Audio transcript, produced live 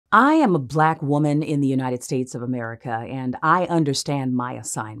I am a Black woman in the United States of America, and I understand my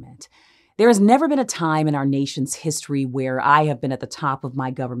assignment. There has never been a time in our nation's history where I have been at the top of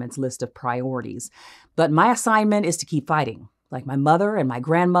my government's list of priorities. But my assignment is to keep fighting, like my mother and my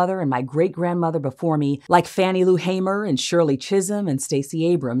grandmother and my great-grandmother before me, like Fannie Lou Hamer and Shirley Chisholm and Stacey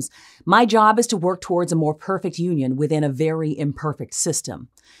Abrams. My job is to work towards a more perfect union within a very imperfect system.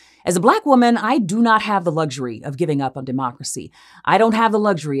 As a Black woman, I do not have the luxury of giving up on democracy. I don't have the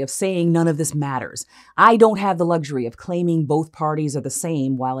luxury of saying none of this matters. I don't have the luxury of claiming both parties are the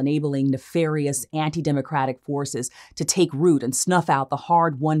same while enabling nefarious anti-democratic forces to take root and snuff out the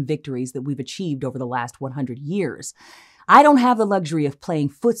hard-won victories that we've achieved over the last 100 years. I don't have the luxury of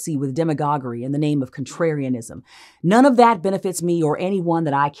playing footsie with demagoguery in the name of contrarianism. None of that benefits me or anyone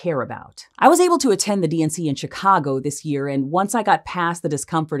that I care about. I was able to attend the DNC in Chicago this year, and once I got past the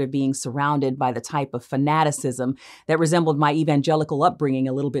discomfort of being surrounded by the type of fanaticism that resembled my evangelical upbringing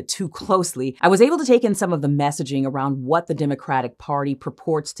a little bit too closely, I was able to take in some of the messaging around what the Democratic Party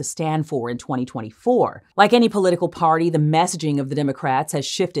purports to stand for in 2024. Like any political party, the messaging of the Democrats has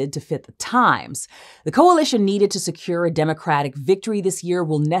shifted to fit the times. The coalition needed to secure a Democratic victory this year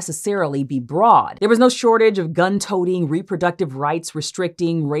will necessarily be broad. There was no shortage of gun-toting, reproductive rights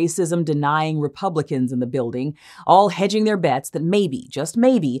restricting, racism-denying Republicans in the building, all hedging their bets that maybe, just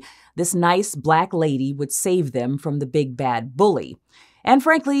maybe, this nice Black lady would save them from the big bad bully. And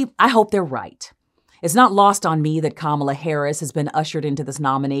frankly, I hope they're right. It's not lost on me that Kamala Harris has been ushered into this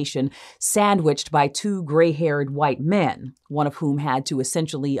nomination sandwiched by two gray-haired white men, one of whom had to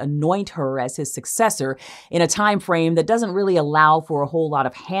essentially anoint her as his successor in a time frame that doesn't really allow for a whole lot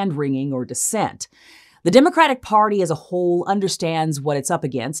of hand-wringing or dissent. The Democratic Party as a whole understands what it's up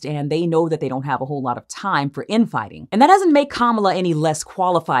against, and they know that they don't have a whole lot of time for infighting. And that doesn't make Kamala any less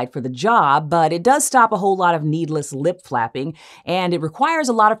qualified for the job, but it does stop a whole lot of needless lip-flapping, and it requires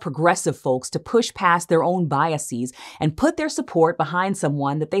a lot of progressive folks to push past their own biases and put their support behind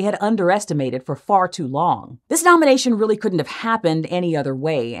someone that they had underestimated for far too long. This nomination really couldn't have happened any other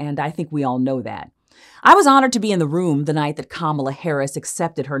way, and I think we all know that. I was honored to be in the room the night that Kamala Harris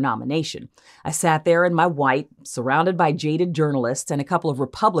accepted her nomination. I sat there in my white, surrounded by jaded journalists and a couple of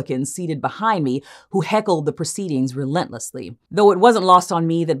Republicans seated behind me who heckled the proceedings relentlessly. Though it wasn't lost on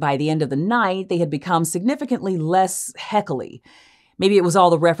me that by the end of the night, they had become significantly less heckly. Maybe it was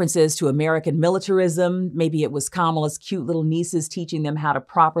all the references to American militarism. Maybe it was Kamala's cute little nieces teaching them how to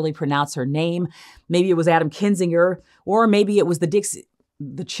properly pronounce her name. Maybe it was Adam Kinzinger, or maybe it was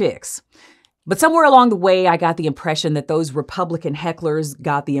the chicks. But somewhere along the way, I got the impression that those Republican hecklers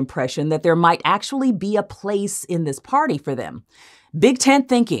got the impression that there might actually be a place in this party for them. Big tent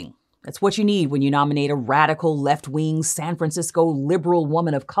thinking. That's what you need when you nominate a radical, left-wing, San Francisco liberal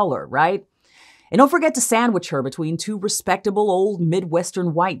woman of color, right? And don't forget to sandwich her between two respectable old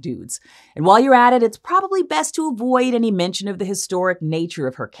Midwestern white dudes. And while you're at it, it's probably best to avoid any mention of the historic nature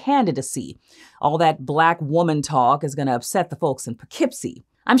of her candidacy. All that Black woman talk is going to upset the folks in Poughkeepsie.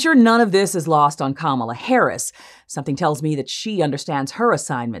 I'm sure none of this is lost on Kamala Harris. Something tells me that she understands her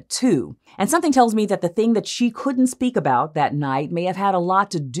assignment too. And something tells me that the thing that she couldn't speak about that night may have had a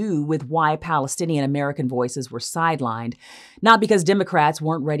lot to do with why Palestinian American voices were sidelined. Not because Democrats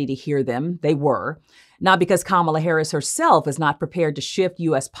weren't ready to hear them, they were. Not because Kamala Harris herself is not prepared to shift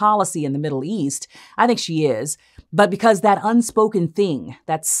U.S. policy in the Middle East, I think she is, but because that unspoken thing,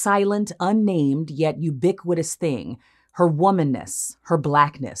 that silent, unnamed, yet ubiquitous thing, her womanness, her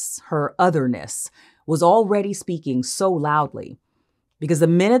Blackness, her otherness, was already speaking so loudly. Because the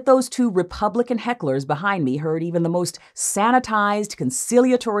minute those two Republican hecklers behind me heard even the most sanitized,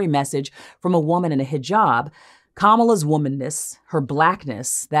 conciliatory message from a woman in a hijab, Kamala's womanness, her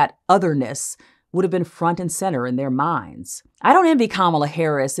Blackness, that otherness, would have been front and center in their minds. I don't envy Kamala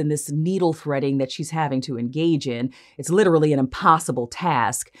Harris in this needle threading that she's having to engage in. It's literally an impossible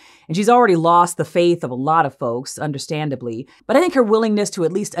task. And she's already lost the faith of a lot of folks, understandably. But I think her willingness to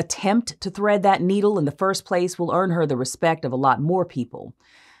at least attempt to thread that needle in the first place will earn her the respect of a lot more people.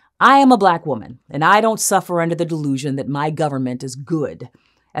 I am a Black woman, and I don't suffer under the delusion that my government is good.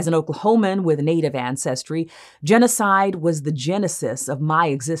 As an Oklahoman with Native ancestry, genocide was the genesis of my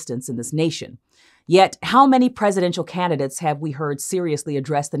existence in this nation. Yet, how many presidential candidates have we heard seriously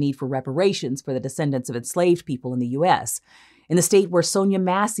address the need for reparations for the descendants of enslaved people in the U.S.? In the state where Sonia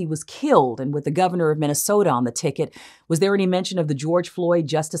Massey was killed and with the governor of Minnesota on the ticket, was there any mention of the George Floyd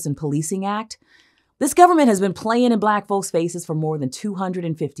Justice and Policing Act? This government has been playing in Black folks' faces for more than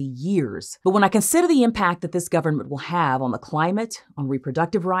 250 years. But when I consider the impact that this government will have on the climate, on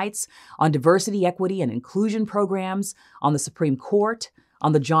reproductive rights, on diversity, equity, and inclusion programs, on the Supreme Court,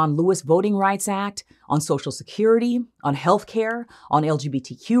 on the John Lewis Voting Rights Act, on Social Security, on health care, on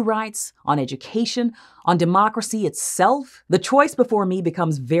LGBTQ rights, on education, on democracy itself, the choice before me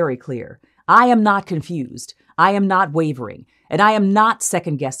becomes very clear. I am not confused. I am not wavering. And I am not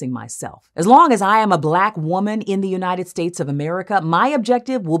second-guessing myself. As long as I am a Black woman in the United States of America, my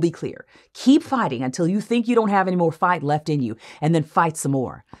objective will be clear. Keep fighting until you think you don't have any more fight left in you, and then fight some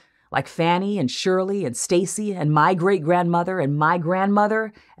more. Like Fannie and Shirley and Stacy and my great-grandmother and my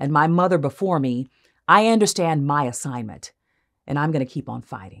grandmother and my mother before me, I understand my assignment, and I'm going to keep on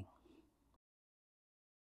fighting.